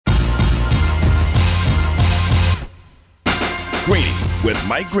Greeny with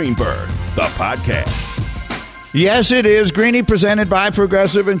Mike Greenberg, the podcast. Yes, it is. Greeny presented by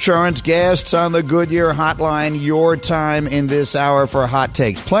Progressive Insurance. Guests on the Goodyear Hotline. Your time in this hour for hot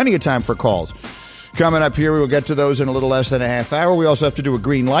takes. Plenty of time for calls. Coming up here, we will get to those in a little less than a half hour. We also have to do a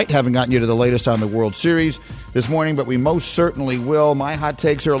green light. Haven't gotten you to the latest on the World Series this morning, but we most certainly will. My hot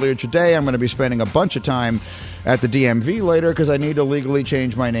takes earlier today. I'm going to be spending a bunch of time at the DMV later because I need to legally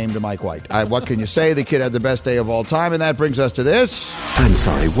change my name to Mike White. What can you say? The kid had the best day of all time, and that brings us to this. I'm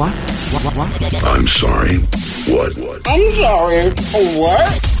sorry, what? What? I'm sorry. What? I'm sorry.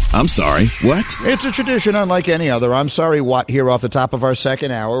 What? I'm sorry. What? It's a tradition unlike any other. I'm sorry, what, here off the top of our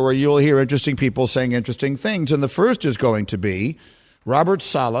second hour, where you'll hear interesting people saying interesting things. And the first is going to be Robert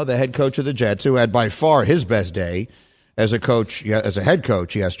Saleh, the head coach of the Jets, who had by far his best day as a head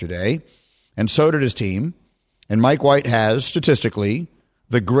coach yesterday, and so did his team. And Mike White has, statistically,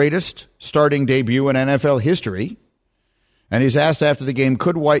 the greatest starting debut in NFL history. And he's asked after the game,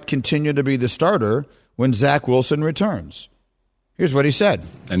 could White continue to be the starter when Zach Wilson returns? Here's what he said.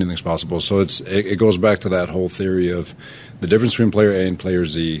 Anything's possible. So it goes back to that whole theory of the difference between player A and player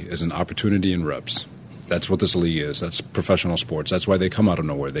Z is an opportunity and reps. That's what this league is. That's professional sports. That's why they come out of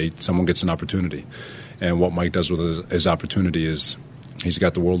nowhere. Someone gets an opportunity. And what Mike does with his opportunity is he's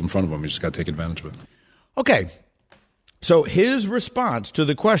got the world in front of him. He's just got to take advantage of it. Okay. So his response to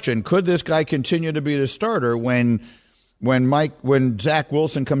the question, could this guy continue to be the starter when Zach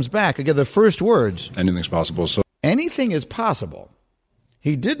Wilson comes back? Again, the first words. Anything's possible. So anything is possible.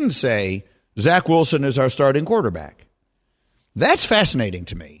 He didn't say Zach Wilson is our starting quarterback. That's fascinating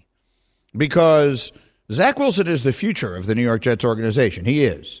to me because Zach Wilson is the future of the New York Jets organization. He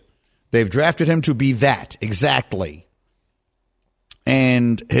is. They've drafted him to be that exactly.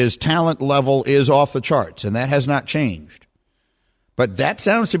 And his talent level is off the charts, and that has not changed. But that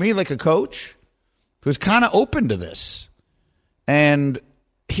sounds to me like a coach who's kind of open to this. And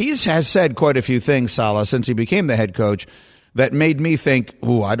he has said quite a few things, Saleh, since he became the head coach that made me think,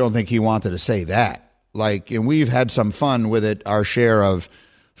 ooh, I don't think he wanted to say that. And we've had some fun with it, our share of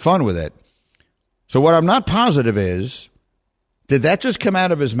fun with it. So what I'm not positive is, did that just come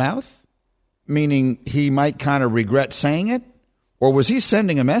out of his mouth? Meaning he might kind of regret saying it? Or was he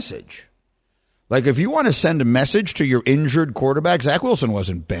sending a message? If you want to send a message to your injured quarterback, Zach Wilson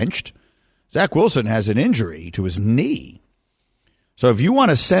wasn't benched. Zach Wilson has an injury to his knee. So if you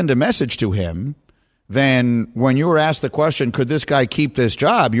want to send a message to him, then when you were asked the question, could this guy keep this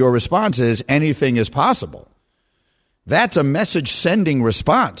job, your response is anything is possible. That's a message-sending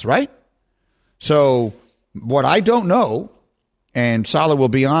response, right? So what I don't know, and Saleh will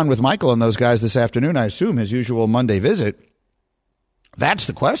be on with Michael and those guys this afternoon, I assume, his usual Monday visit. That's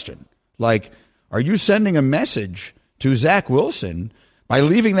the question. Are you sending a message to Zach Wilson by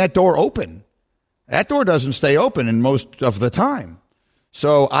leaving that door open? That door doesn't stay open in most of the time.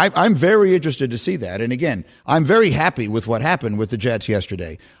 So I'm very interested to see that. And again, I'm very happy with what happened with the Jets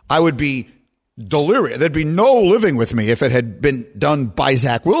yesterday. I would be delirious. There'd be no living with me if it had been done by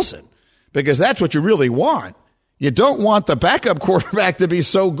Zach Wilson, because that's what you really want. You don't want the backup quarterback to be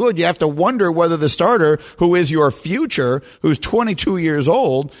so good. You have to wonder whether the starter, who is your future, who's 22 years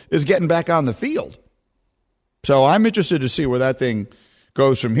old, is getting back on the field. So I'm interested to see where that thing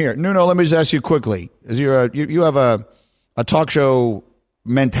goes from here. Nuno, let me just ask you quickly. You have a talk show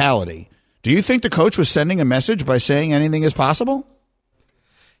mentality. Do you think the coach was sending a message by saying anything is possible?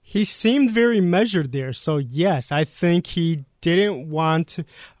 He seemed very measured there. So, yes, I think he didn't want to.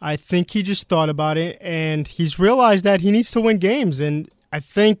 I think he just thought about it, and he's realized that he needs to win games. And I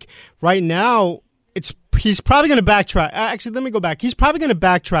think right now he's probably going to backtrack. Actually, let me go back. He's probably going to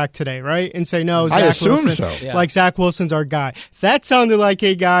backtrack today, right, and say, no, Zach I assume Wilson, so. Yeah. Zach Wilson's our guy. That sounded like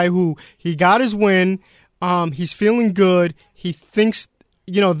a guy who he got his win. He's feeling good. He thinks,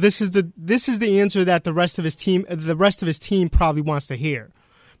 this is the answer that the rest of his team probably wants to hear.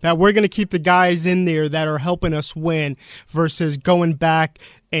 That we're going to keep the guys in there that are helping us win versus going back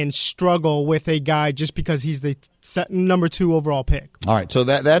and struggle with a guy just because he's the number 2 overall pick. All right, so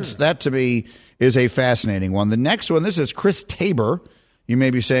that to me is a fascinating one. The next one, this is Chris Tabor. You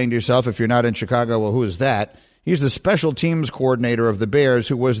may be saying to yourself, if you're not in Chicago, well, who is that? He's the special teams coordinator of the Bears,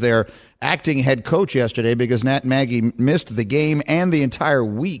 who was their acting head coach yesterday because Matt Nagy missed the game and the entire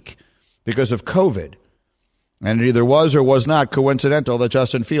week because of COVID. And it either was or was not coincidental that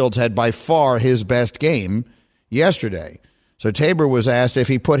Justin Fields had by far his best game yesterday. So Tabor was asked if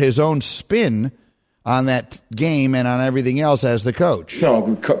he put his own spin on that game and on everything else as the coach.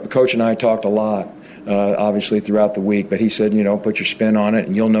 No, Coach and I talked a lot obviously throughout the week. But he said, put your spin on it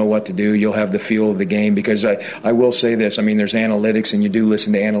and you'll know what to do. You'll have the feel of the game, because I will say this. I mean, there's analytics and you do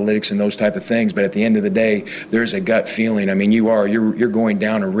listen to analytics and those type of things. But at the end of the day, there's a gut feeling. I mean, you're going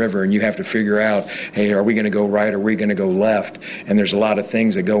down a river and you have to figure out, hey, are we going to go right or are we going to go left? And there's a lot of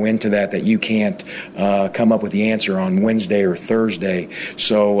things that go into that you can't come up with the answer on Wednesday or Thursday.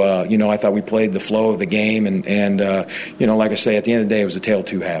 So, I thought we played the flow of the game. And like I say, at the end of the day, it was a tale of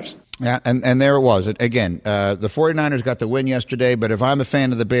two halves. Yeah, and there it was. Again, the 49ers got the win yesterday, but if I'm a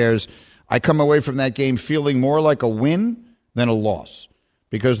fan of the Bears, I come away from that game feeling more like a win than a loss.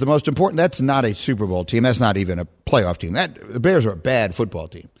 Because the most important, that's not a Super Bowl team. That's not even a playoff team. The Bears are a bad football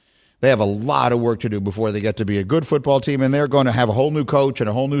team. They have a lot of work to do before they get to be a good football team, and they're going to have a whole new coach and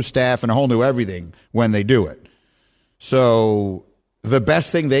a whole new staff and a whole new everything when they do it. So the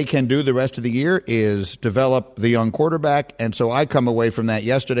best thing they can do the rest of the year is develop the young quarterback, and so I come away from that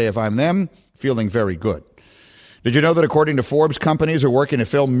yesterday, if I'm them, feeling very good. Did you know that according to Forbes, companies are working to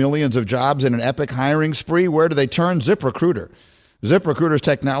fill millions of jobs in an epic hiring spree? Where do they turn? ZipRecruiter. ZipRecruiter's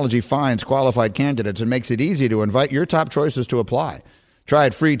technology finds qualified candidates and makes it easy to invite your top choices to apply. Try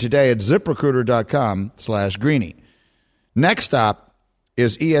it free today at ZipRecruiter.com/Greeny. Next stop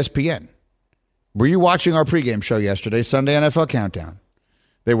is ESPN. Were you watching our pregame show yesterday, Sunday NFL Countdown?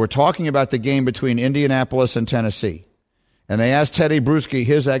 They were talking about the game between Indianapolis and Tennessee. And they asked Teddy Bruschi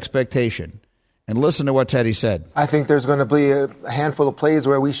his expectation. And listen to what Teddy said. I think there's going to be a handful of plays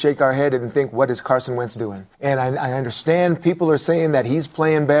where we shake our head and think, what is Carson Wentz doing? And I understand people are saying that he's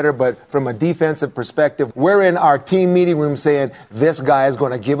playing better, but from a defensive perspective, we're in our team meeting room saying this guy is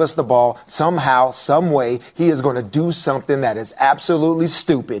going to give us the ball somehow, some way. He is going to do something that is absolutely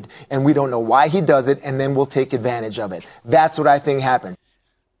stupid, and we don't know why he does it, and then we'll take advantage of it. That's what I think happens.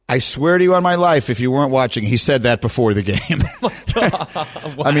 I swear to you on my life, if you weren't watching, he said that before the game. Wow.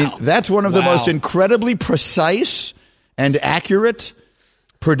 I mean, that's one of the most incredibly precise and accurate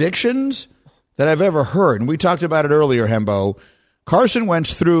predictions that I've ever heard. And we talked about it earlier, Hembo. Carson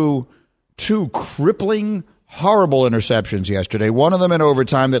Wentz threw 2 crippling, horrible interceptions yesterday. One of them in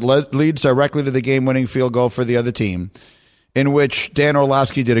overtime that leads directly to the game-winning field goal for the other team, in which Dan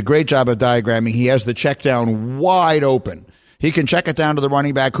Orlovsky did a great job of diagramming. He has the check down wide open. He can check it down to the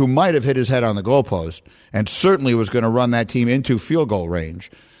running back who might have hit his head on the goalpost and certainly was going to run that team into field goal range.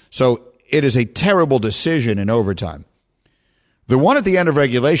 So it is a terrible decision in overtime. The one at the end of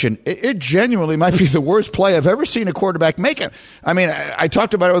regulation, it genuinely might be the worst play I've ever seen a quarterback make. I mean, I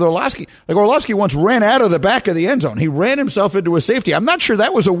talked about it with Orlovsky. Like, Orlovsky once ran out of the back of the end zone. He ran himself into a safety. I'm not sure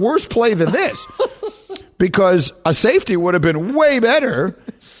that was a worse play than this because a safety would have been way better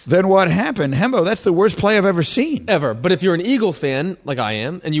than what happened. Hembo, that's the worst play I've ever seen. Ever. But if you're an Eagles fan, like I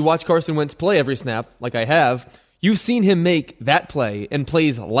am, and you watch Carson Wentz play every snap, like I have, you've seen him make that play and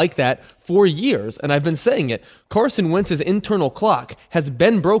plays like that for years. And I've been saying it. Carson Wentz's internal clock has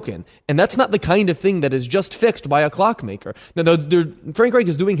been broken. And that's not the kind of thing that is just fixed by a clockmaker. Now, Frank Reich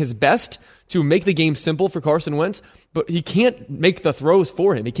is doing his best to make the game simple for Carson Wentz, but he can't make the throws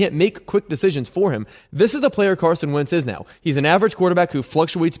for him. He can't make quick decisions for him. This is the player Carson Wentz is now. He's an average quarterback who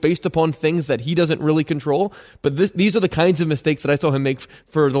fluctuates based upon things that he doesn't really control, but these are the kinds of mistakes that I saw him make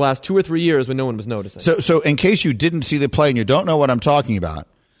for the last 2 or 3 years when no one was noticing. So in case you didn't see the play and you don't know what I'm talking about,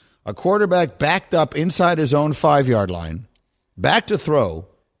 a quarterback backed up inside his own 5-yard line, back to throw,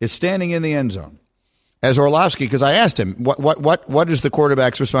 is standing in the end zone. As Orlovsky, because I asked him, what is the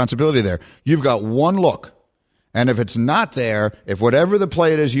quarterback's responsibility there? You've got one look. And if it's not there, if whatever the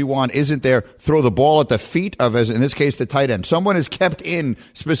play it is you want isn't there, throw the ball at the feet of, as in this case, the tight end. Someone is kept in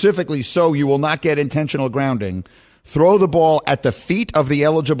specifically so you will not get intentional grounding. Throw the ball at the feet of the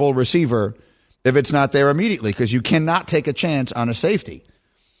eligible receiver if it's not there immediately, because you cannot take a chance on a safety.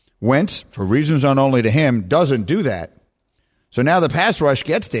 Wentz, for reasons unknown only to him, doesn't do that. So now the pass rush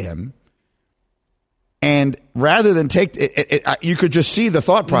gets to him. And rather than take it, you could just see the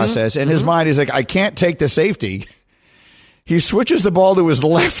thought process. In his mind, he's like, I can't take the safety. He switches the ball to his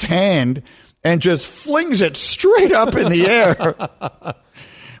left hand and just flings it straight up in the air.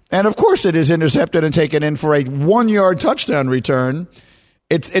 And, of course, it is intercepted and taken in for a 1-yard touchdown return.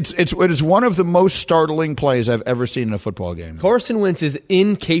 It is one of the most startling plays I've ever seen in a football game. Carson Wentz is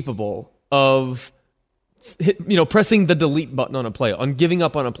incapable of pressing the delete button on a play, on giving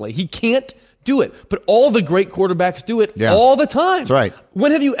up on a play. He can't do it. But all the great quarterbacks do it all the time. That's right.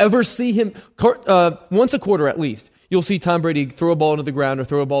 When have you ever seen him, once a quarter at least, you'll see Tom Brady throw a ball into the ground or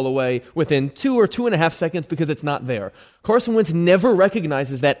throw a ball away within 2 or 2.5 seconds because it's not there. Carson Wentz never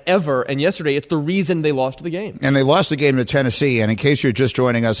recognizes that ever, and yesterday it's the reason they lost the game. And they lost the game to Tennessee, and in case you're just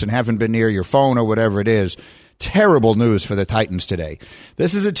joining us and haven't been near your phone or whatever it is, terrible news for the Titans today.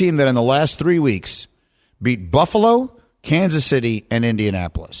 This is a team that in the last 3 weeks beat Buffalo, Kansas City, and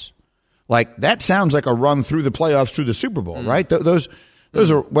Indianapolis. Like, that sounds like a run through the playoffs through the Super Bowl, right? Those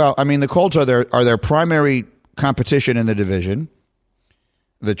are, well, I mean, the Colts are their primary competition in the division.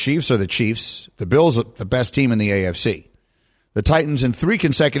 The Chiefs are the Chiefs. The Bills are the best team in the AFC. The Titans in 3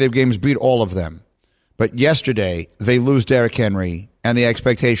 consecutive games beat all of them. But yesterday, they lose Derrick Henry, and the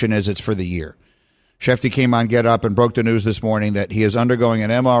expectation is it's for the year. Shefty came on Get Up and broke the news this morning that he is undergoing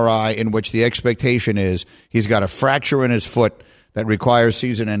an MRI in which the expectation is he's got a fracture in his foot that requires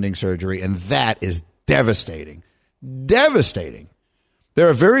season-ending surgery, and that is devastating. Devastating. There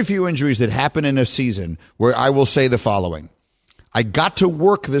are very few injuries that happen in a season where I will say the following. I got to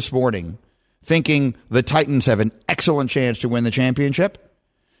work this morning thinking the Titans have an excellent chance to win the championship,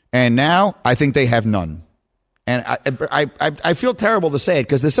 and now I think they have none. And I feel terrible to say it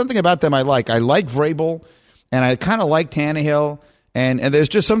because there's something about them I like. I like Vrabel, and I kind of like Tannehill, and there's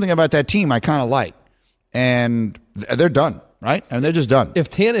just something about that team I kind of like. And they're done, right? And they're just done. If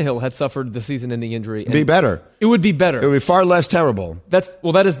Tannehill had suffered the season-ending injury, it'd be better. It would be better. It would be far less terrible.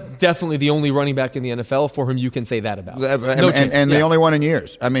 That is definitely the only running back in the NFL for whom you can say that about. And the only one in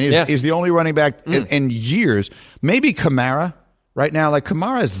years. I mean, he's the only running back in years. Maybe Kamara right now. Like,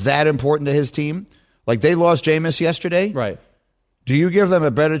 Kamara is that important to his team. Like, they lost Jameis yesterday. Right. Do you give them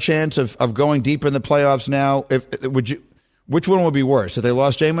a better chance of going deep in the playoffs now? Which one would be worse? If they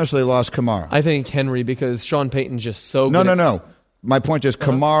lost Jameis or they lost Kamara? I think Henry, because Sean Payton's just so good. No. My point is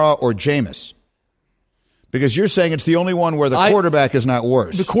Kamara or Jameis. Because you're saying it's the only one where the quarterback is not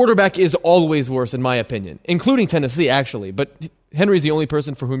worse. The quarterback is always worse, in my opinion, including Tennessee, actually. But Henry's the only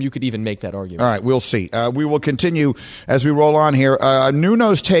person for whom you could even make that argument. All right, we'll see. We will continue as we roll on here.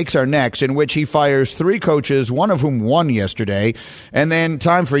 Nuno's takes are next, in which he fires 3 coaches, one of whom won yesterday. And then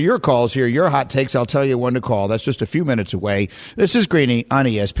time for your calls here, your hot takes. I'll tell you when to call. That's just a few minutes away. This is Greeny on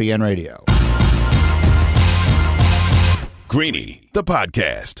ESPN Radio. Greeny, the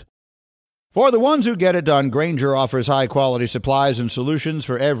podcast. For the ones who get it done, Grainger offers high-quality supplies and solutions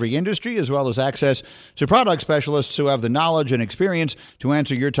for every industry, as well as access to product specialists who have the knowledge and experience to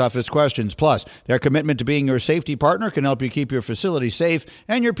answer your toughest questions. Plus, their commitment to being your safety partner can help you keep your facility safe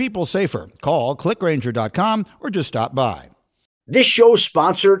and your people safer. Call clickgrainger.com or just stop by. This show is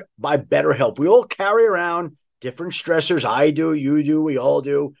sponsored by BetterHelp. We all carry around different stressors. I do, you do, we all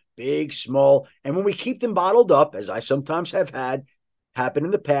do, big, small. And when we keep them bottled up, as I sometimes have had happen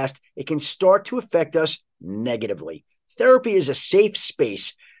in the past, it can start to affect us negatively. Therapy is a safe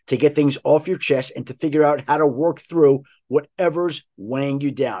space to get things off your chest and to figure out how to work through whatever's weighing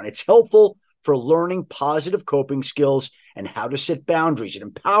you down. It's helpful for learning positive coping skills and how to set boundaries. It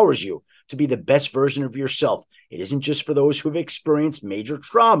empowers you to be the best version of yourself. It isn't just for those who have experienced major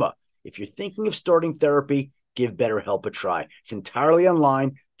trauma. If you're thinking of starting therapy, give BetterHelp a try. It's entirely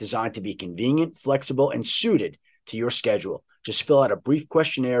online, designed to be convenient, flexible, and suited to your schedule. Just fill out a brief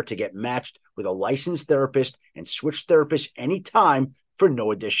questionnaire to get matched with a licensed therapist and switch therapists anytime for no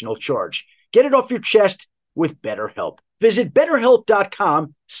additional charge. Get it off your chest with BetterHelp. Visit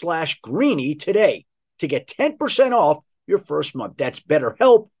BetterHelp.com/Greeny today to get 10% off your first month. That's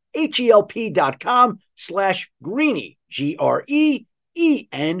BetterHelp, HELP.com/Greeny, GREENY.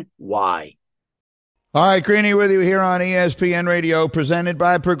 All right, Greeny with you here on ESPN Radio, presented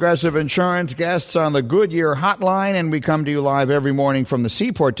by Progressive Insurance. Guests on the Goodyear Hotline, and we come to you live every morning from the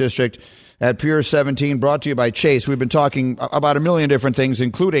Seaport District at Pier 17, brought to you by Chase. We've been talking about a million different things,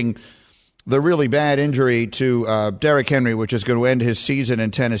 including the really bad injury to Derrick Henry, which is going to end his season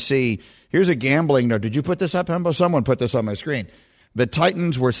in Tennessee. Here's a gambling note. Did you put this up, Hembo? Someone put this on my screen. The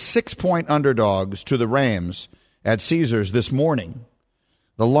Titans were 6-point underdogs to the Rams at Caesars this morning.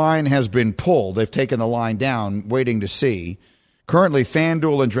 The line has been pulled. They've taken the line down, waiting to see. Currently,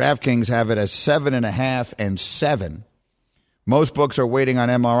 FanDuel and DraftKings have it as 7.5 and 7. Most books are waiting on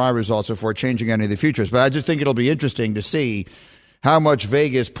MRI results before changing any of the futures. But I just think it'll be interesting to see how much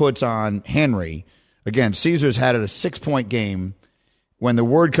Vegas puts on Henry. Again, Caesars had it a 6-point game. When the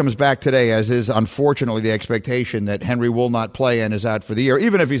word comes back today, as is unfortunately the expectation that Henry will not play and is out for the year,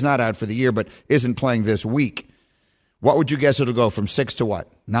 even if he's not out for the year but isn't playing this week, what would you guess it'll go from 6 to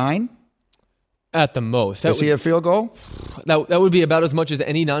what? 9? At the most. Does he have field goal? That would be about as much as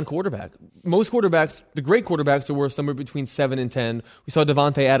any non-quarterback. Most quarterbacks, the great quarterbacks, are worth somewhere between 7 and 10. We saw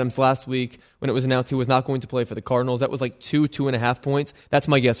Devontae Adams last week when it was announced he was not going to play for the Cardinals. That was like 2.5 points. That's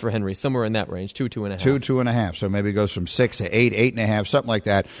my guess for Henry, somewhere in that range, 2.5. 2.5. So maybe it goes from 6 to 8, 8.5, something like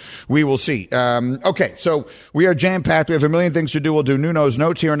that. We will see. Okay, so we are jam-packed. We have a million things to do. We'll do Nuno's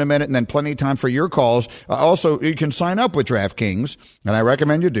notes here in a minute, and then plenty of time for your calls. Also, you can sign up with DraftKings, and I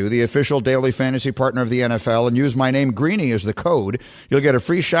recommend you do, the official daily fantasy partner of the NFL, and use my name, Greeny, as the code. You'll get a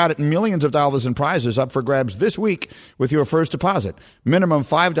free shot at millions of of dollars in prizes up for grabs this week with your first deposit. Minimum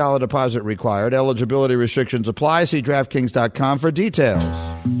 $5 deposit required. Eligibility restrictions apply. See DraftKings.com for details.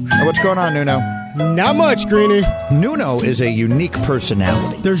 Now, what's going on, Nuno? Not much, Greeny. Nuno is a unique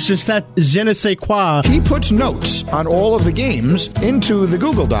personality. There's just that je ne sais quoi. He puts notes on all of the games into the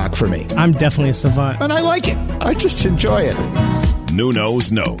Google Doc for me. I'm definitely a savant. And I like it. I just enjoy it.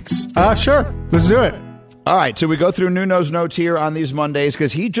 Nuno's Notes. Sure. Let's do it. All right, so we go through Nuno's notes here on these Mondays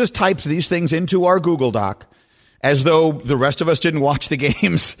because he just types these things into our Google Doc as though the rest of us didn't watch the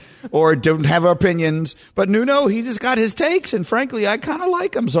games or don't have opinions. But Nuno, he just got his takes, and frankly, I kind of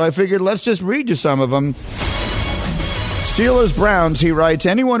like them. So I figured let's just read you some of them. Steelers-Browns, he writes,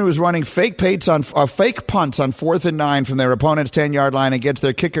 anyone who is running fake punts on 4th and 9 from their opponent's 10-yard line and gets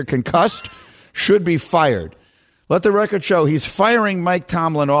their kicker concussed should be fired. Let the record show he's firing Mike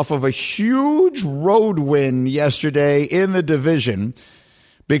Tomlin off of a huge road win yesterday in the division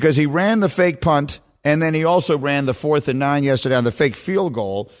because he ran the fake punt and then he also ran the 4th and 9 yesterday on the fake field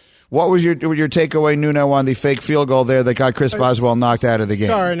goal. What was your takeaway, Nuno, on the fake field goal there that got Chris Boswell knocked out of the game?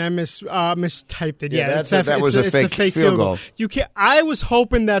 Sorry, and I mistyped it. Yeah, that was a fake field goal. You can't. I was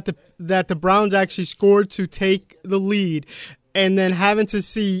hoping that the Browns actually scored to take the lead. And then having to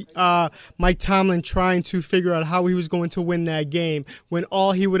see Mike Tomlin trying to figure out how he was going to win that game when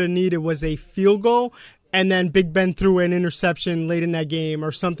all he would have needed was a field goal and then Big Ben threw an interception late in that game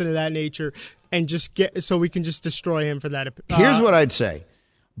or something of that nature and just so we can just destroy him for that. Here's what I'd say.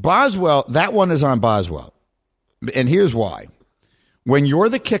 Boswell, that one is on Boswell. And here's why. When you're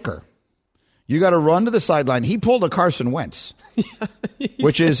the kicker, you got to run to the sideline. He pulled a Carson Wentz,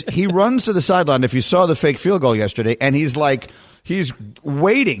 which is he runs to the sideline. If you saw the fake field goal yesterday, and he's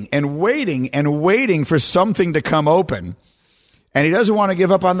waiting and waiting and waiting for something to come open, and he doesn't want to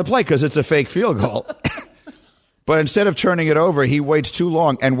give up on the play because it's a fake field goal. But instead of turning it over, he waits too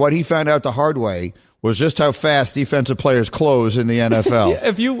long. And what he found out the hard way was just how fast defensive players close in the NFL. Yeah,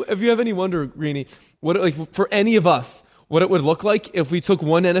 if you have any wonder, Greeny, for any of us, what it would look like if we took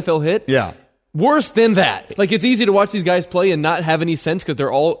one NFL hit. Yeah. Worse than that. It's easy to watch these guys play and not have any sense because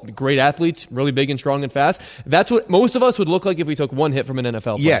they're all great athletes, really big and strong and fast. That's what most of us would look like if we took one hit from an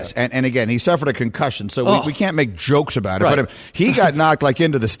NFL player. Yes, and again, he suffered a concussion, so we can't make jokes about it. Right. But he got knocked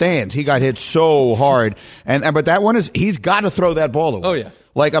into the stands. He got hit so hard. But that one he's got to throw that ball away. Oh, yeah.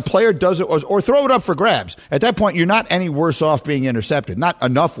 Like a player does it, or throw it up for grabs. At that point, you're not any worse off being intercepted. Not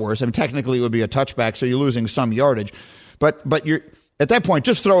enough worse. I mean, technically it would be a touchback, so you're losing some yardage. But you're at that point,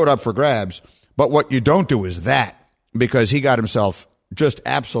 just throw it up for grabs. But what you don't do is that, because he got himself just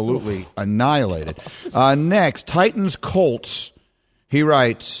absolutely annihilated. Next, Titans-Colts. He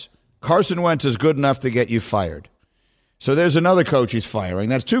writes, Carson Wentz is good enough to get you fired. So there's another coach he's firing.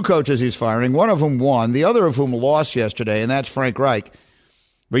 That's two coaches he's firing, one of whom won, the other of whom lost yesterday, and that's Frank Reich.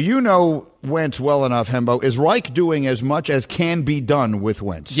 But you know Wentz well enough, Hembo. Is Reich doing as much as can be done with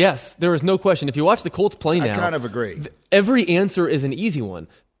Wentz? Yes, there is no question. If you watch the Colts play now, I kind of agree. Every answer is an easy one.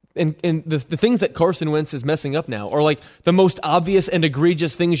 And the things that Carson Wentz is messing up now are the most obvious and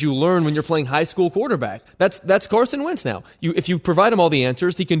egregious things you learn when you're playing high school quarterback. That's Carson Wentz now. If you provide him all the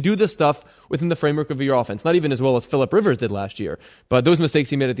answers, he can do this stuff within the framework of your offense. Not even as well as Phillip Rivers did last year. But those mistakes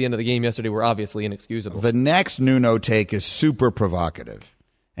he made at the end of the game yesterday were obviously inexcusable. The next Nuno take is super provocative,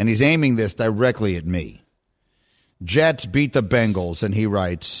 and he's aiming this directly at me. Jets beat the Bengals, and he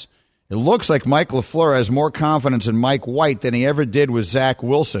writes, it looks like Mike LaFleur has more confidence in Mike White than he ever did with Zach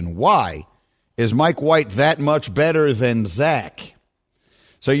Wilson. Why? Is Mike White that much better than Zach?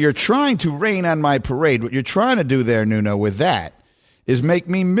 So you're trying to rain on my parade. What you're trying to do there, Nuno, with that is make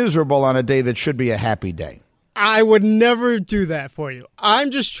me miserable on a day that should be a happy day. I would never do that for you.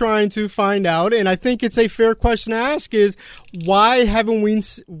 I'm just trying to find out, and I think it's a fair question to ask, is why haven't we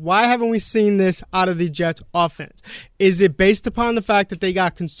seen this out of the Jets offense? Is it based upon the fact that they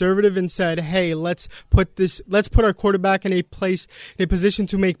got conservative and said, hey, let's put our quarterback in a position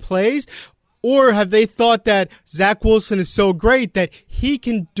to make plays? Or have they thought that Zach Wilson is so great that he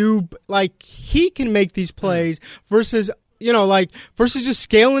can make these plays versus just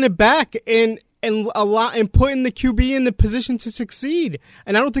scaling it back and putting the QB in the position to succeed.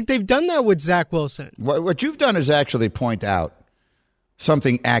 And I don't think they've done that with Zach Wilson. What you've done is actually point out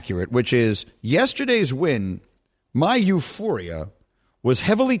something accurate, which is yesterday's win, my euphoria was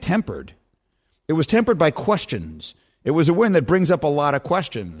heavily tempered. It was tempered by questions. It was a win that brings up a lot of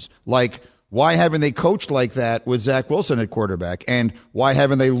questions, like why haven't they coached like that with Zach Wilson at quarterback? And why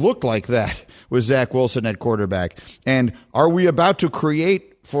haven't they looked like that with Zach Wilson at quarterback? And are we about to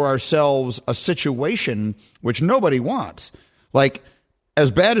create for ourselves a situation which nobody wants? Like, as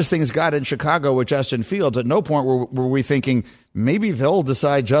bad as things got in Chicago with Justin Fields, at no point were we thinking maybe they'll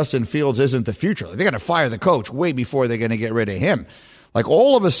decide Justin Fields isn't the future. They're going to fire the coach way before they're going to get rid of him. Like,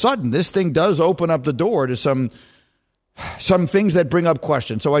 all of a sudden, this thing does open up the door to some things that bring up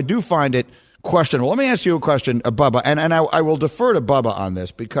questions. So I do find it questionable. Let me ask you a question, Bubba, and I will defer to Bubba on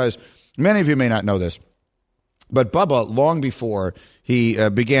this because many of you may not know this, but Bubba, long before he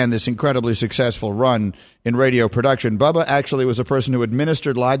began this incredibly successful run in radio production, Bubba actually was a person who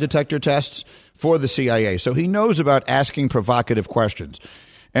administered lie detector tests for the CIA. So he knows about asking provocative questions.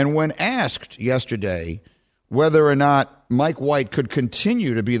 And when asked yesterday whether or not Mike White could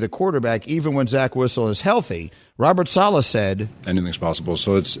continue to be the quarterback even when Zach Wilson is healthy, Robert Saleh said, anything's possible.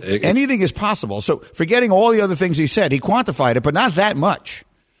 So anything is possible. So forgetting all the other things he said, he quantified it, but not that much.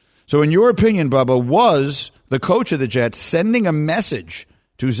 So in your opinion, Bubba, was the coach of the Jets sending a message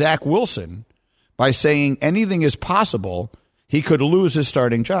to Zach Wilson by saying anything is possible, he could lose his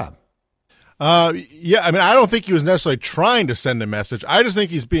starting job? Yeah, I mean, I don't think he was necessarily trying to send a message. I just think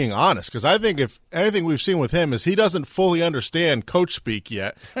he's being honest, because I think if anything we've seen with him is he doesn't fully understand coach speak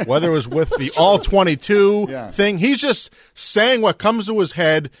yet, whether it was with the all-22 thing. He's just saying what comes to his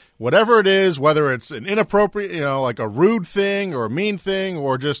head, whatever it is, whether it's an inappropriate, like a rude thing or a mean thing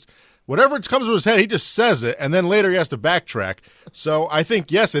or just whatever comes to his head, he just says it, and then later he has to backtrack. So I think,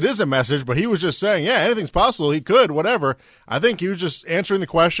 yes, it is a message, but he was just saying, yeah, anything's possible. He could, whatever. I think he was just answering the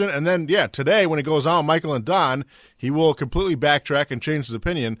question, and then, yeah, today when he goes on Michael and Don, he will completely backtrack and change his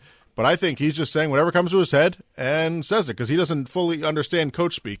opinion. But I think he's just saying whatever comes to his head and says it because he doesn't fully understand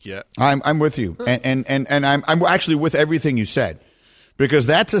coach speak yet. I'm with you, and I'm actually with everything you said, because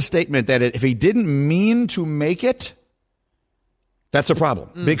that's a statement that if he didn't mean to make it, that's a problem,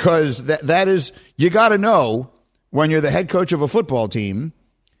 because that is, you got to know when you're the head coach of a football team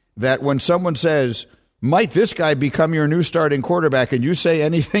that when someone says, might this guy become your new starting quarterback, and you say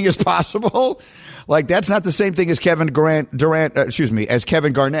anything is possible, like that's not the same thing as Kevin Garnett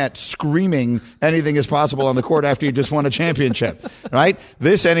screaming anything is possible on the court after you just won a championship, right?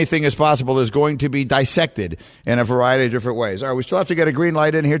 This anything is possible is going to be dissected in a variety of different ways. All right, we still have to get a green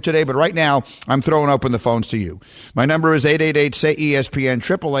light in here today, but right now I'm throwing open the phones to you. My number is 888-SAY-ESPN,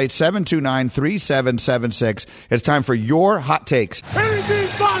 888-729-3776. It's time for your hot takes.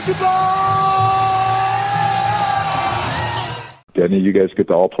 Anything's possible! Did any of you guys get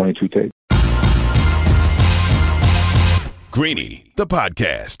the all-22 tape? Greeny, the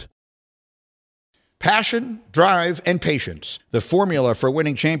podcast. Passion, drive, and patience. The formula for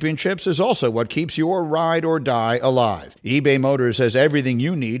winning championships is also what keeps your ride or die alive. eBay Motors has everything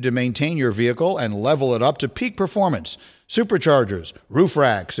you need to maintain your vehicle and level it up to peak performance. Superchargers, roof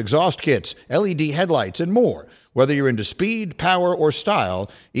racks, exhaust kits, LED headlights, and more. Whether you're into speed, power, or style,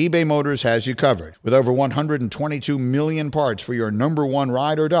 eBay Motors has you covered. With over 122 million parts for your number one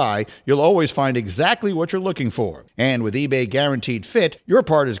ride or die, you'll always find exactly what you're looking for. And with eBay Guaranteed Fit, your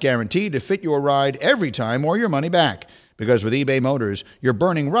part is guaranteed to fit your ride every time or your money back. Because with eBay Motors, you're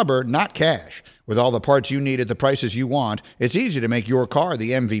burning rubber, not cash. With all the parts you need at the prices you want, it's easy to make your car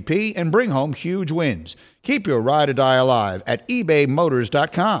the MVP and bring home huge wins. Keep your ride or die alive at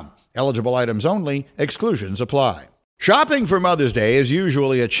ebaymotors.com. Eligible items only. Exclusions apply. Shopping for Mother's Day is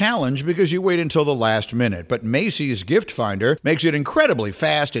usually a challenge because you wait until the last minute, but Macy's Gift Finder makes it incredibly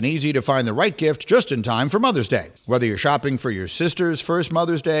fast and easy to find the right gift just in time for Mother's Day. Whether you're shopping for your sister's first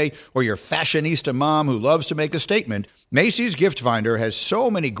Mother's Day or your fashionista mom who loves to make a statement, Macy's Gift Finder has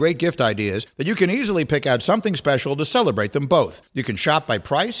so many great gift ideas that you can easily pick out something special to celebrate them both. You can shop by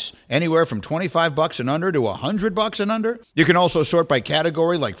price, anywhere from $25 and under to $100 and under. You can also sort by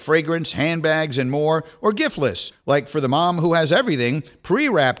category like fragrance, handbags, and more, or gift lists, like for the mom who has everything,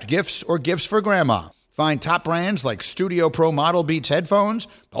 pre-wrapped gifts or gifts for grandma. Find top brands like Studio Pro Model Beats headphones,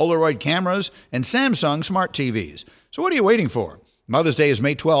 Polaroid cameras, and Samsung smart TVs. So what are you waiting for? Mother's Day is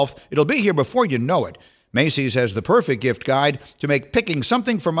May 12th. It'll be here before you know it. Macy's has the perfect gift guide to make picking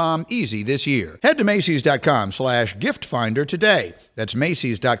something for mom easy this year. Head to Macy's.com/gift finder today. That's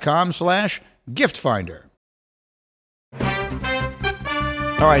Macy's.com/gift finder.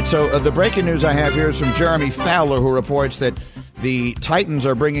 All right, so the breaking news I have here is from Jeremy Fowler, who reports that the Titans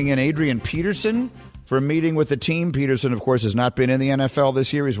are bringing in Adrian Peterson for a meeting with the team. Peterson, of course, has not been in the NFL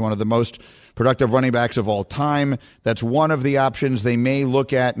this year. He's one of the most productive running backs of all time. That's one of the options they may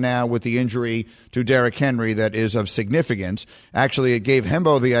look at now with the injury to Derrick Henry that is of significance. Actually, it gave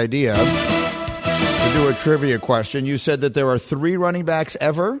Hembo the idea to do a trivia question. You said that there are 3 running backs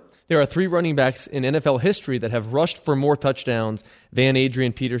ever? There are 3 running backs in NFL history that have rushed for more touchdowns than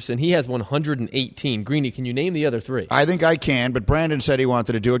Adrian Peterson. He has 118. Greeny, can you name the other 3? I think I can, but Brandon said he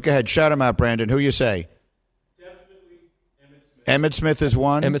wanted to do it. Go ahead, shout him out, Brandon. Who you say? Emmitt Smith is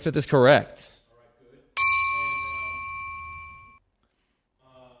one. Emmitt Smith is correct.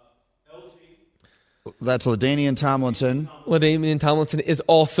 That's LaDainian Tomlinson. LaDainian Tomlinson is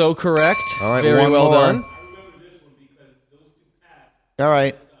also correct. All right, very one well more. done. All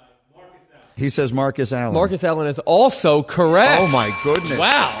right. He says Marcus Allen. Marcus Allen is also correct. Oh, my goodness.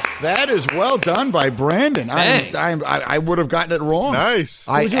 Wow. That is well done by Brandon. I would have gotten it wrong. Nice.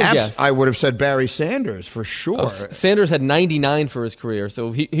 Who would you have guessed? I would have said Barry Sanders for sure. Sanders had 99 for his career,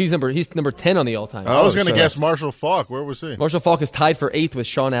 so he's number 10 on the all-time. I was going to guess Marshall Faulk. Where was he? Marshall Faulk is tied for 8th with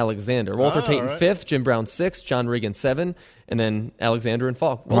Sean Alexander. Walter Payton right. 5th, Jim Brown 6th, John Regan 7, and then Alexander and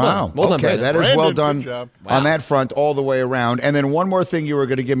Faulk. Well Wow. done. Well done, okay, Brandon. that is well done good job. on that front all the way around. And then one more thing you were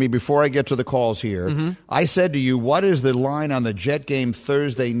going to give me before I get to the calls here. Mm-hmm. I said to you, what is the line on the Jet game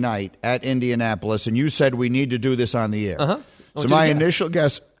Thursday night at Indianapolis? And you said we need to do this on the air. Uh-huh. So my initial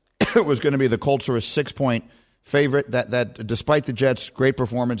guess was going to be the Colts are a 6-point favorite. That despite the Jets' great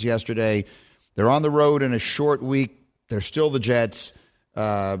performance yesterday, they're on the road in a short week. They're still the Jets.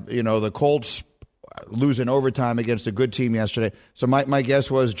 The Colts lose in overtime against a good team yesterday. So my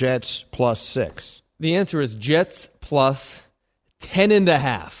guess was Jets plus 6. The answer is Jets plus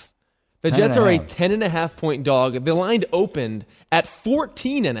 10.5. The Jets are a 10.5 point dog. The line opened at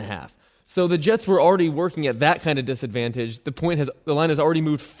 14.5. So the Jets were already working at that kind of disadvantage. The line has already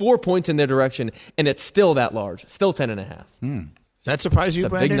moved 4 points in their direction, and it's still that large. Still 10.5. Does that surprise you,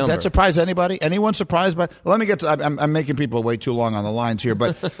 It's a big Brandon? Does number. that surprise anybody? Anyone surprised by? Let me get to. I'm making people wait too long on the lines here,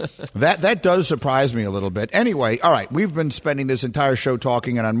 but that does surprise me a little bit. Anyway, all right, we've been spending this entire show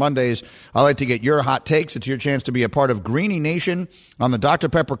talking, and on Mondays, I like to get your hot takes. It's your chance to be a part of Greeny Nation on the Dr.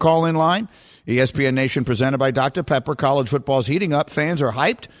 Pepper call-in line. ESPN Nation presented by Dr. Pepper. College football's heating up. Fans are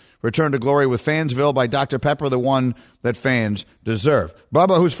hyped. Return to glory with Fansville by Dr. Pepper, the one that fans deserve.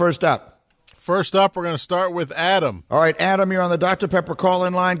 Bubba, who's first up? First up, we're going to start with Adam. All right, Adam, you're on the Dr. Pepper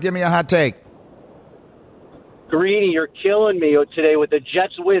call-in line. Give me a hot take. Greeny, you're killing me today with the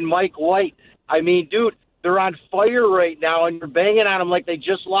Jets win. Mike White. I mean, dude, they're on fire right now, and you're banging on them like they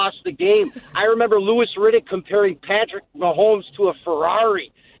just lost the game. I remember Louis Riddick comparing Patrick Mahomes to a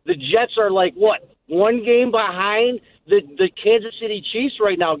Ferrari. The Jets are like, what, one game behind the Kansas City Chiefs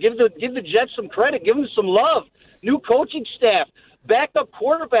right now? Give the Jets some credit. Give them some love. New coaching staff. Backup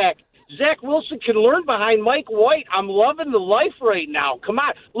quarterback. Zach Wilson can learn behind Mike White. I'm loving the life right now. Come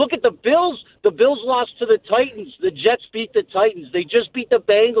on. Look at the Bills. The Bills lost to the Titans. The Jets beat the Titans. They just beat the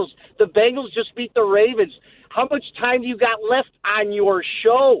Bengals. The Bengals just beat the Ravens. How much time do you got left on your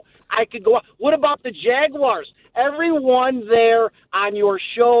show? I could go on. What about the Jaguars? Everyone there on your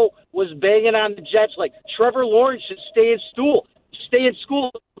show was banging on the Jets like Trevor Lawrence should stay in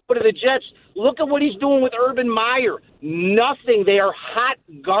school. Go to the Jets. Look at what he's doing with Urban Meyer. Nothing. They are hot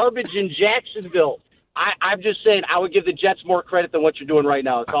garbage in Jacksonville. I'm just saying I would give the Jets more credit than what you're doing right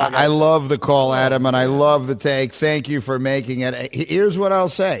now. That's all I love the call, Adam, and I love the take. Thank you for making it. Here's what I'll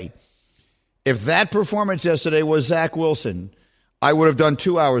say. If that performance yesterday was Zach Wilson, I would have done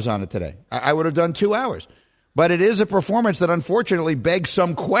 2 hours on it today. I would have done 2 hours. But it is a performance that unfortunately begs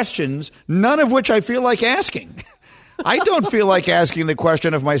some questions, none of which I feel like asking. I don't feel like asking the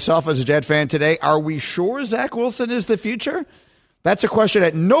question of myself as a Jet fan today, are we sure Zach Wilson is the future? That's a question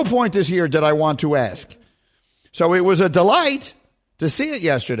at no point this year did I want to ask. So it was a delight to see it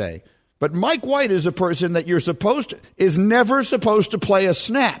yesterday. But Mike White is a person that is never supposed to play a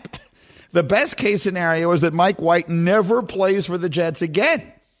snap. The best case scenario is that Mike White never plays for the Jets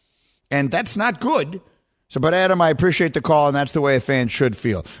again. And that's not good. So, but Adam, I appreciate the call, and that's the way a fan should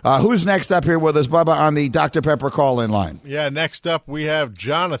feel. Who's next up here with us, Bubba, on the Dr. Pepper call-in line? Yeah, next up we have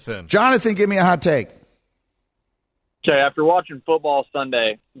Jonathan. Jonathan, give me a hot take. Okay, after watching football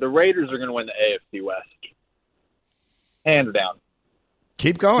Sunday, the Raiders are going to win the AFC West. Hands down.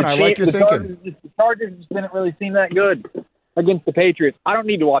 Keep going. I like your thinking. The Chargers just didn't really seem that good against the Patriots. I don't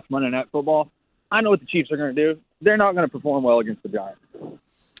need to watch Monday Night Football. I know what the Chiefs are going to do. They're not going to perform well against the Giants.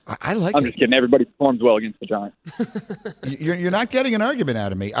 I'm just kidding. Everybody performs well against the Giants. You're not getting an argument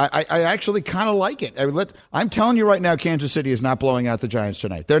out of me. I actually kind of like it. I'm telling you right now, Kansas City is not blowing out the Giants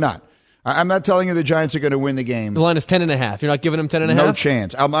tonight. They're not. I'm not telling you the Giants are going to win the game. The line is 10.5. You're not giving them 10.5? No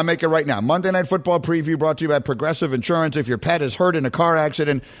chance. I'll make it right now. Monday Night Football preview brought to you by Progressive Insurance. If your pet is hurt in a car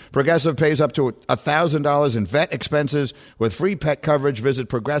accident, Progressive pays up to $1,000 in vet expenses with free pet coverage. Visit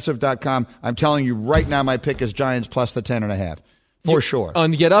Progressive.com. I'm telling you right now, my pick is Giants plus the 10.5. For sure.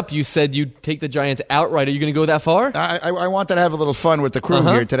 On Get Up, you said you'd take the Giants outright. Are you going to go that far? I wanted to have a little fun with the crew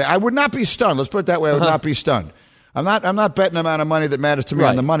here today. I would not be stunned. Let's put it that way. I would not be stunned. I'm not betting the amount of money that matters to me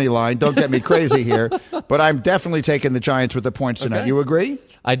on the money line. Don't get me crazy here. But I'm definitely taking the Giants with the points tonight. Okay. You agree?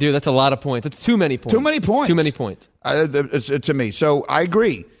 I do. That's a lot of points. It's too many points. Too many points. Too many points. To me. So I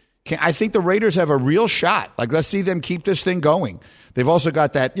agree. I think the Raiders have a real shot. Like, let's see them keep this thing going. They've also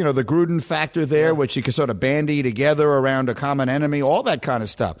got that, the Gruden factor there, which you can sort of bandy together around a common enemy, all that kind of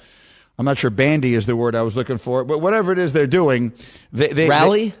stuff. I'm not sure bandy is the word I was looking for, but whatever it is they're doing.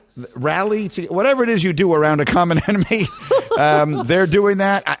 Rally? Rally? Whatever it is you do around a common enemy, they're doing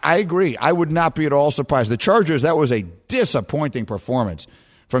that. I agree. I would not be at all surprised. The Chargers, that was a disappointing performance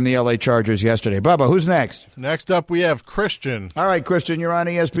from the L.A. Chargers yesterday. Bubba, who's next? Next up, we have Christian. All right, Christian, you're on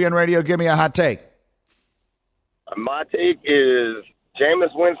ESPN Radio. Give me a hot take. My take is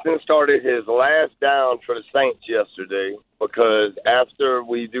Jameis Winston started his last down for the Saints yesterday because after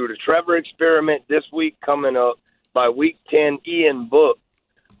we do the Trevor experiment this week coming up, by week 10, Ian Book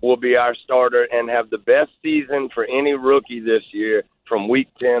will be our starter and have the best season for any rookie this year from week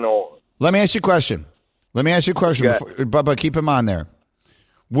 10 on. Let me ask you a question. Bubba, keep him on there.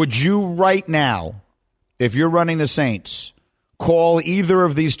 Would you right now, if you're running the Saints, call either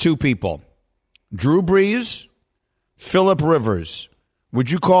of these two people, Drew Brees, Phillip Rivers? Would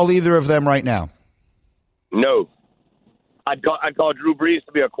you call either of them right now? No. I'd call Drew Brees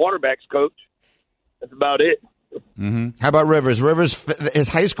to be a quarterback's coach. That's about it. Mm-hmm. How about Rivers? Rivers, his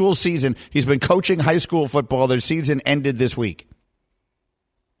high school season, he's been coaching high school football. Their season ended this week.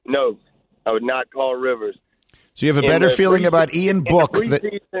 No, I would not call Rivers. So you have a better feeling about Ian Book. In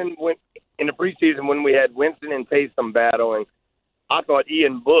the preseason, when we had Winston and Taysom battling, I thought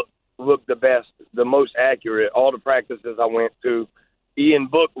Ian Book looked the best, the most accurate. All the practices I went to, Ian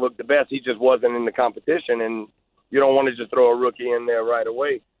Book looked the best. He just wasn't in the competition, and you don't want to just throw a rookie in there right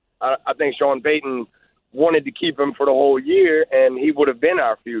away. I think Sean Payton wanted to keep him for the whole year, and he would have been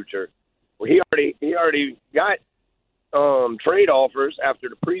our future. Well, he already got trade offers after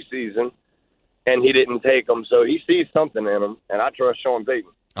the preseason, and he didn't take them. So he sees something in him, and I trust Sean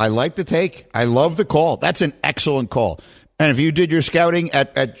Payton. I like the take. I love the call. That's an excellent call. And if you did your scouting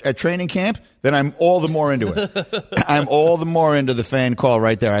at training camp, then I'm all the more into it. I'm all the more into the fan call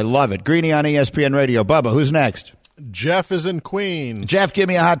right there. I love it. Greeny on ESPN Radio. Bubba, who's next? Jeff is in Queens. Jeff, give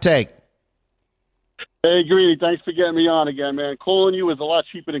me a hot take. Hey, Greeny, thanks for getting me on again, man. Calling you is a lot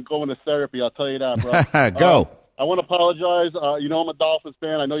cheaper than going to therapy, I'll tell you that, bro. Go. I want to apologize. I'm a Dolphins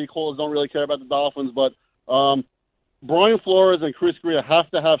fan. I know you callers don't really care about the Dolphins, but Brian Flores and Chris Greer have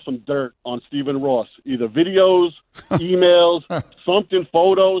to have some dirt on Stephen Ross, either videos, emails, something,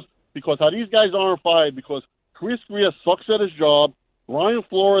 photos, because how these guys aren't fired, because Chris Greer sucks at his job. Brian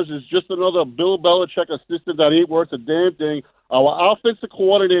Flores is just another Bill Belichick assistant that ain't worth a damn thing. Our offensive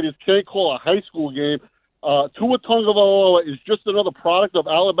coordinators can't call a high school game. Tua Tagovailoa is just another product of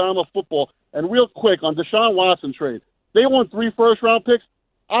Alabama football. And real quick, on Deshaun Watson trade, they won 3 first-round picks.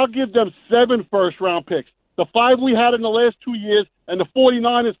 I'll give them 7 first-round picks. The 5 we had in the last 2 years, and the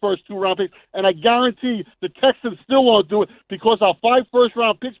 49ers first 2-round picks. And I guarantee the Texans still won't do it because our 5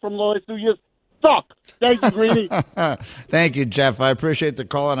 first-round picks from the last 2 years suck. Thank you, Greeny. Thank you, Jeff. I appreciate the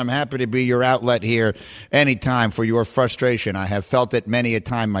call, and I'm happy to be your outlet here anytime for your frustration. I have felt it many a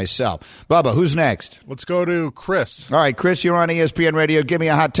time myself. Bubba, who's next? Let's go to Chris. All right, Chris, you're on ESPN Radio. Give me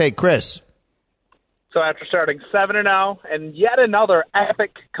a hot take, Chris. So after starting 7-0 and yet another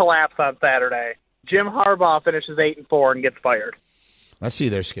epic collapse on Saturday, Jim Harbaugh finishes 8-4 and gets fired. Let's see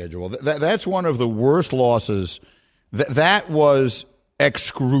their schedule. That's one of the worst losses. That was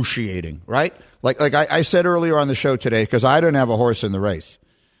excruciating, right? Like I said earlier on the show today, because I didn't have a horse in the race,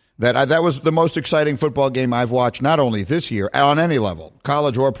 that was the most exciting football game I've watched, not only this year, on any level,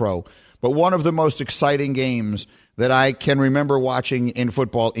 college or pro, but one of the most exciting games that I can remember watching in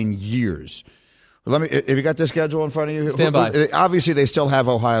football in years. Have you got the schedule in front of you? Stand by. Obviously, they still have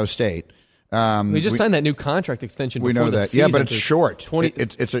Ohio State. We just signed that new contract extension. We know that, season. yeah, but it's short.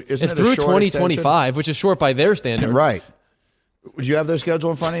 It's through 2025, which is short by their standards. Right. Do you have their schedule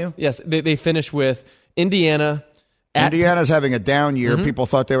in front of you? Yes, they finish with Indiana. Indiana's having a down year. Mm-hmm. People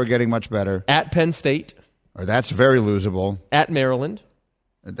thought they were getting much better. At Penn State. Or that's very losable. At Maryland.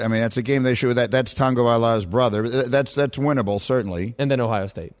 I mean, that's a game they should. That's Tagovailoa's brother. That's winnable, certainly. And then Ohio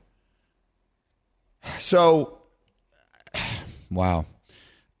State. So, wow.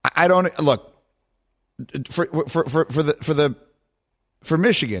 I don't look for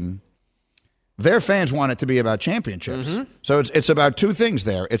Michigan. their fans want it to be about championships. So it's about two things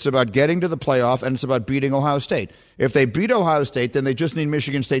there. It's about getting to the playoff, and it's about beating Ohio State. If they beat Ohio State, then they just need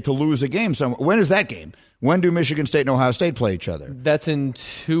Michigan State to lose a game. So when is that game? When do Michigan State and Ohio State play each other? That's in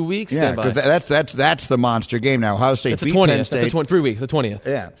 2 weeks. Yeah, because that's the monster game now. Ohio State beat Penn State. That's 3 weeks, the 20th.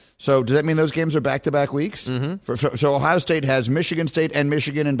 Yeah. So does that mean those games are back-to-back weeks? So Ohio State has Michigan State and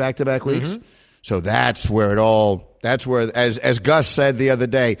Michigan in back-to-back weeks? So that's where as Gus said the other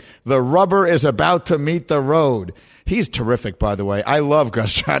day, the rubber is about to meet the road. He's terrific, by the way. I love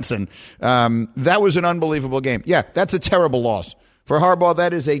Gus Johnson. That was an unbelievable game. Yeah, that's a terrible loss. For Harbaugh,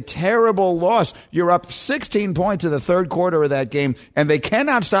 that is a terrible loss. You're up 16 points in the third quarter of that game, and they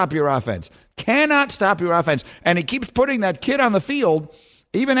cannot stop your offense. Cannot stop your offense. And he keeps putting that kid on the field.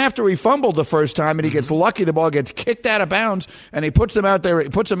 Even after he fumbled the first time and he gets lucky, the ball gets kicked out of bounds, and he puts him out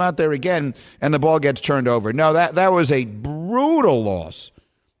there again, and the ball gets turned over. No, that was a brutal loss.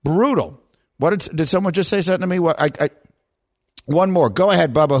 Brutal. Did someone just say something to me? One more. Go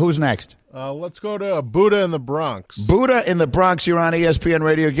ahead, Bubba. Who's next? Let's go to Buddha in the Bronx. Buddha in the Bronx. You're on ESPN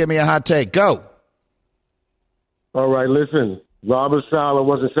Radio. Give me a hot take. Go. All right, listen. Robert Saleh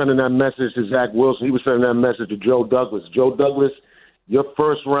wasn't sending that message to Zach Wilson. He was sending that message to Joe Douglas. Joe Douglas, your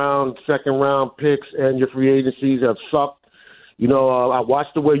first round, second round picks and your free agencies have sucked. I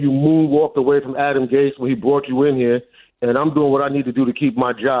watched the way you moonwalked away from Adam Gase when he brought you in here, and I'm doing what I need to do to keep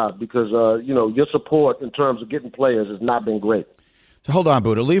my job because, your support in terms of getting players has not been great. So hold on,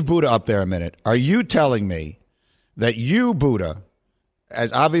 Buddha. Leave Buddha up there a minute. Are you telling me that you, Buddha,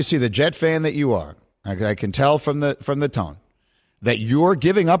 as obviously the Jet fan that you are, I can tell from the tone, that you're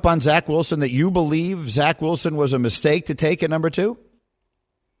giving up on Zach Wilson, that you believe Zach Wilson was a mistake to take at number 2?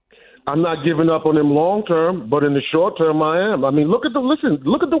 I'm not giving up on him long term, but in the short term, I am. I mean, look at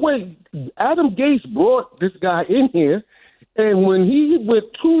the way Adam Gase brought this guy in here, and when he with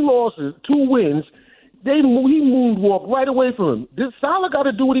 2 wins, he moonwalked right away from him. This Saleh got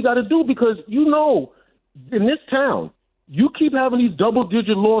to do what he got to do because in this town, you keep having these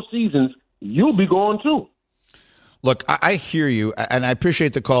double-digit loss seasons, you'll be going too. Look, I hear you, and I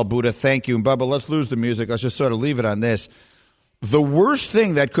appreciate the call, Buddha. Thank you. And Bubba, let's lose the music. Let's just sort of leave it on this. The worst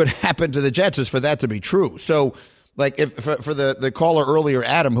thing that could happen to the Jets is for that to be true. So, like, if for the caller earlier,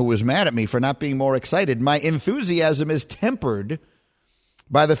 Adam, who was mad at me for not being more excited, my enthusiasm is tempered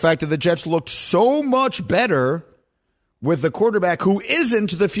by the fact that the Jets looked so much better with the quarterback who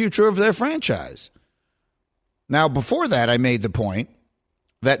isn't the future of their franchise. Now, before that, I made the point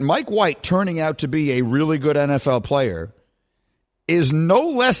that Mike White turning out to be a really good NFL player is no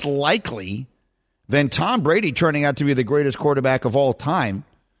less likely than Tom Brady turning out to be the greatest quarterback of all time.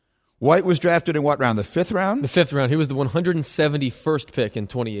 White was drafted in what round? The 5th round? The 5th round. He was the 171st pick in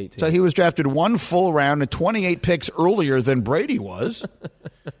 2018. So he was drafted one full round and 28 picks earlier than Brady was.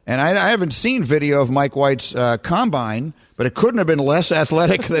 And I haven't seen video of Mike White's combine, but it couldn't have been less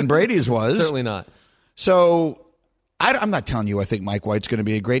athletic than Brady's was. Certainly not. So I'm not telling you I think Mike White's going to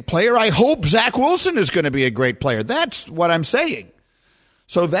be a great player. I hope Zach Wilson is going to be a great player. That's what I'm saying.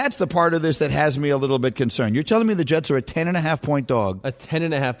 So that's the part of this that has me a little bit concerned. You're telling me the Jets are a 10.5-point dog? A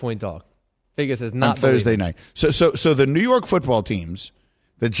 10.5-point dog. Vegas is not on Thursday night. So the New York football teams,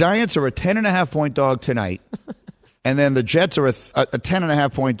 the Giants are a 10.5-point dog tonight, and then the Jets are a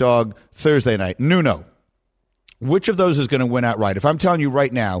 10.5-point dog Thursday night. No. Which of those is going to win outright? If I'm telling you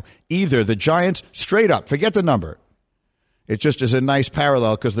right now, either the Giants, straight up, forget the number. It just is a nice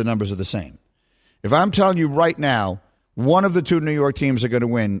parallel because the numbers are the same. If I'm telling you right now, one of the 2 New York teams are going to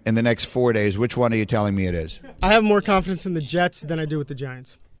win in the next 4 days, which one are you telling me it is? I have more confidence in the Jets than I do with the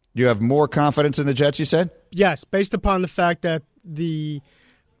Giants. You have more confidence in the Jets, you said? Yes, based upon the fact that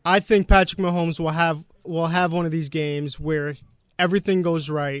I think Patrick Mahomes will have one of these games where everything goes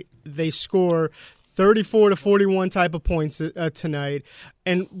right. They score 34 to 41 type of points tonight.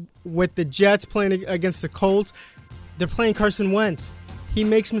 And with the Jets playing against the Colts, they're playing Carson Wentz. He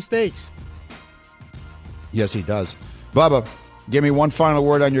makes mistakes. Yes, he does. Bubba, give me one final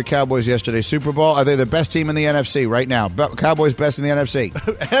word on your Cowboys yesterday. Super Bowl, are they the best team in the NFC right now? Cowboys best in the NFC.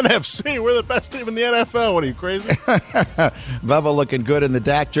 NFC? We're the best team in the NFL. What are you, crazy? Bubba looking good in the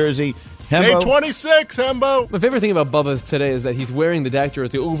Dak jersey. Hembo. Day 26, Hembo. My favorite thing about Bubba's today is that he's wearing the Dak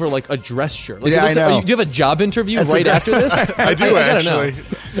jersey over like a dress shirt. Like, yeah, I know. Do you have a job interview after this? I do, actually.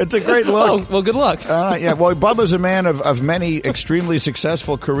 It's a great look. Oh, well, good luck. Yeah, well, Bubba's a man of many extremely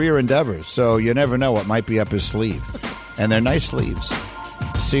successful career endeavors, so you never know what might be up his sleeve. And they're nice sleeves.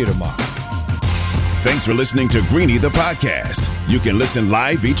 See you tomorrow. Thanks for listening to Greeny the podcast. You can listen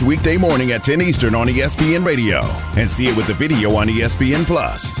live each weekday morning at 10 Eastern on ESPN Radio and see it with the video on ESPN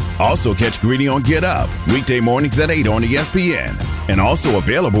Plus. Also catch Greeny on Get Up weekday mornings at 8 on ESPN and also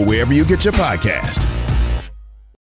available wherever you get your podcast.